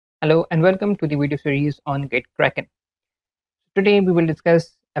Hello and welcome to the video series on Git Kraken. Today we will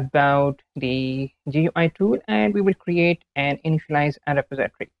discuss about the GUI tool and we will create and initialize a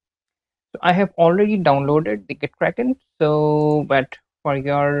repository. So I have already downloaded the Git Kraken. But for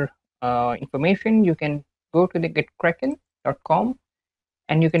your information, you can go to the gitkraken.com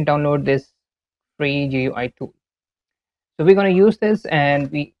and you can download this free GUI tool. So we're going to use this,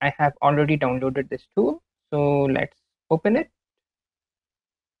 and I have already downloaded this tool. So let's open it.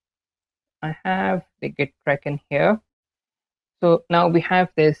 I have the Git Kraken here. So now we have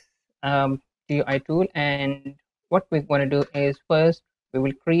this GUI tool, and what we want to do is first we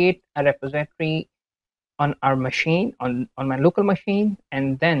will create a repository on our machine, on my local machine,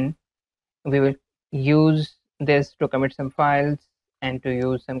 and then we will use this to commit some files and to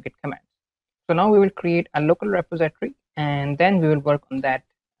use some Git commands. So now we will create a local repository, and then we will work on that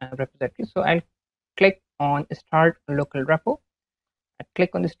repository. So I'll click on Start Local Repo. I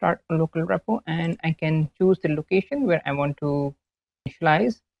click on the Start Local Repo, and I can choose the location where I want to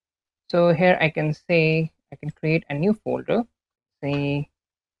initialize. So here I can say I can create a new folder, say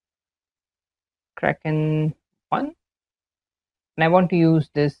Kraken 1, and I want to use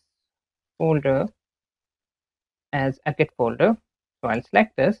this folder as a Git folder. So I'll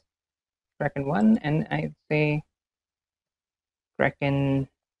select this Kraken 1 and I say Kraken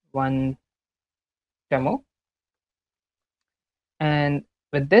 1 demo. And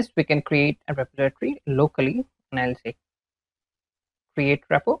with this we can create a repository locally, and I'll say create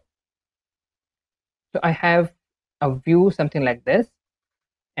repo. So I have a view something like this,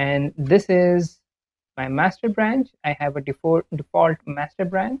 and this is my master branch. I have a default master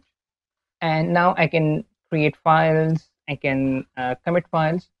branch, and now I can create files, I can commit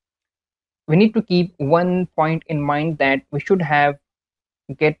files. We need to keep one point in mind, that we should have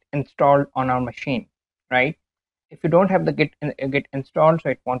Git installed on our machine, right? If you don't have the Git installed, so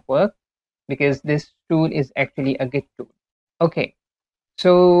it won't work, because this tool is actually a Git tool. Okay,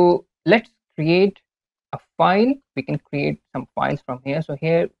 so let's create a file. We can create some files from here. So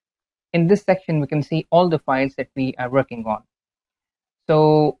here in this section we can see all the files that we are working on.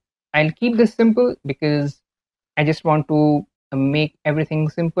 So I'll keep this simple because I just want to make everything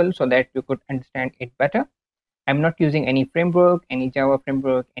simple so that you could understand it better. I'm not using any framework, any Java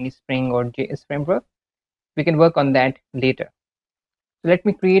framework, any Spring or JS framework. We can work on that later. So let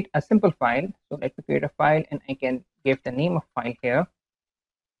me create a simple file. So let me create a file, and I can give the name of file here,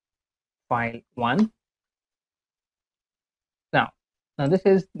 file 1. Now this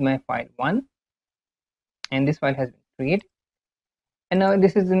is my file 1, and this file has been created. And now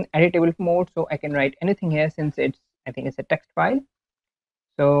this is in editable mode, so I can write anything here, since I think it's a text file.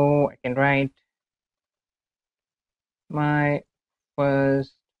 So I can write my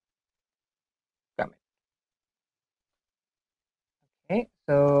first commit. Okay,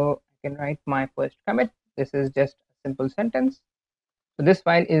 so I can write my first commit. This is just a simple sentence. So this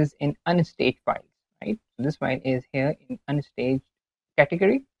file is in unstaged files, right? So this file is here in unstaged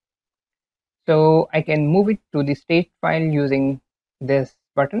category. So I can move it to the staged file using this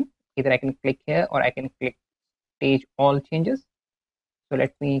button. Either I can click here or I can click stage all changes. So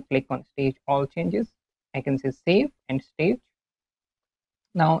let me click on stage all changes. I can say save and stage.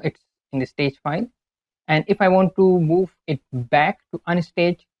 Now it's in the stage file, and if I want to move it back to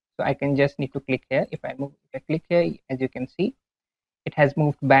unstaged, so I can just need to click here. If I click here, as you can see, it has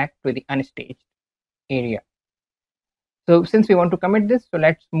moved back to the unstaged area. So since we want to commit this, so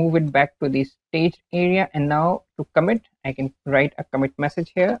let's move it back to the staged area. And now to commit, I can write a commit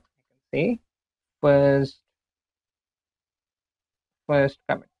message here. I can say first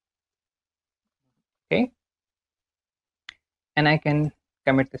commit. Okay, and I can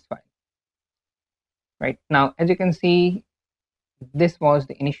commit this file. Right now, as you can see, this was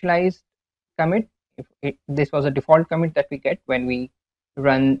the initialized commit. This was a default commit that we get when we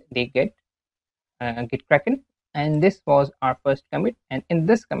run the Git Kraken, and this was our first commit, and in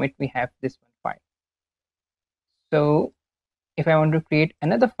this commit we have this one file. So if I want to create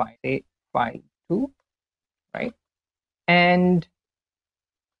another file, say file 2, right, and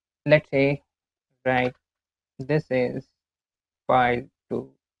let's say, right, this is file 2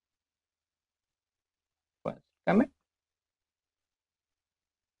 first commit.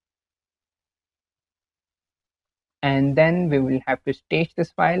 And then we will have to stage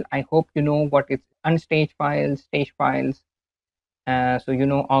this file. I hope you know what is unstaged files, stage files. So you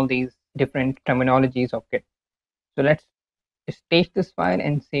know all these different terminologies of Git. So let's stage this file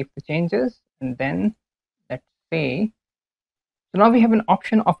and save the changes. And then let's say, so now we have an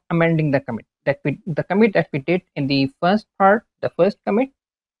option of amending the commit the commit that we did in the first part, the first commit.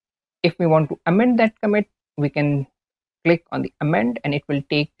 If we want to amend that commit, we can click on the ammend, and it will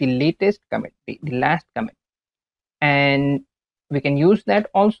take the latest commit, the last commit, and we can use that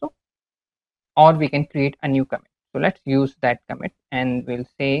also, or we can create a new commit. So let's use that commit, and we'll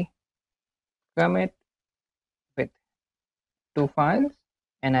say commit with 2 files,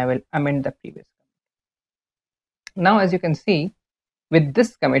 and I will amend the previous commit. Now, as you can see, with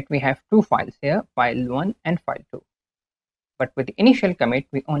this commit, we have 2 files here, file 1 and file 2. But with the initial commit,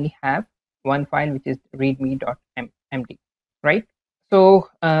 we only have one file, which is readme.md, right? So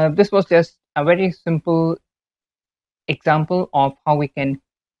this was just a very simple example of how we can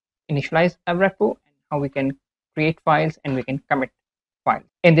initialize a repo and how we can create files and we can commit files.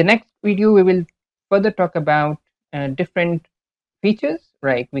 In the next video, we will further talk about different features,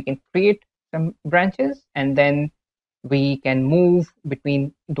 right? We can create some branches and then we can move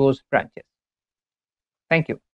between those branches. Thank you.